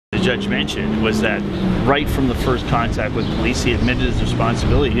judge mentioned was that right from the first contact with police, he admitted his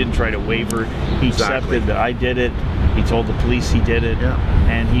responsibility. He didn't try to waver. He accepted that I did it. He told the police he did it,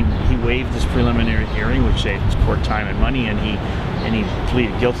 and he waived his preliminary hearing, which saved his court time and money, and he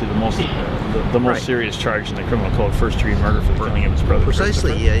pleaded guilty to the most serious charge in the criminal code, first-degree murder for the killing of his brother.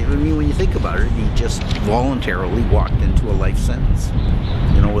 Precisely. Yeah. I mean, when you think about it, he just voluntarily walked into a life sentence,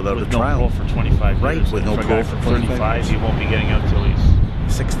 you know, without a trial. With no parole for 25 years. Right. With no parole for 35, he won't be getting out till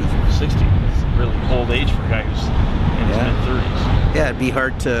he's 60. 60. It's really old age for a guy who's in his mid-30s. Yeah, it'd be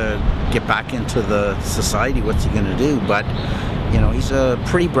hard to get back into the society. What's he going to do? But, you know, he's a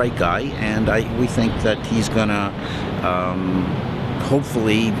pretty bright guy, and we think that he's going to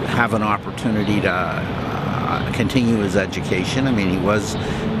hopefully have an opportunity to continue his education. I mean, he was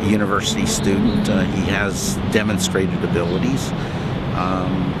a university student. He has demonstrated abilities.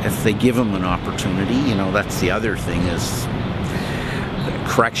 If they give him an opportunity, you know, that's the other thing is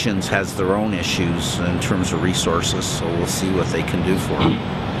corrections has their own issues in terms of resources, so we'll see what they can do for him.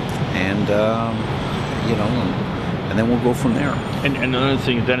 And, you know, and then we'll go from there. And another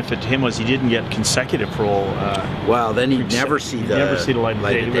thing, the benefit to him was he didn't get consecutive parole. Well, then he'd never see the light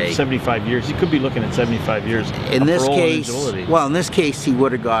of day. 75 years. He could be looking at 75 years. In this case, well, in this case, he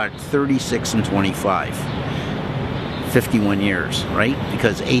would have got 36 and 25. 51 years, right?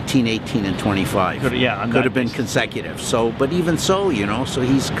 Because 18, 18, and 25 could have been consecutive. So, but even so, you know, so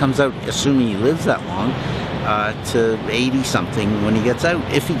he comes out, assuming he lives that long, to 80 something when he gets out,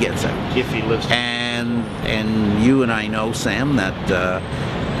 if he gets out. If he lives. And you and I know, Sam, that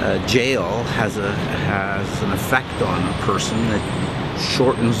jail has an effect on a person that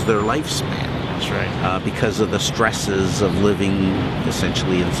shortens their lifespan. That's right. Because of the stresses of living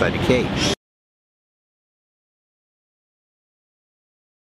essentially inside a cage.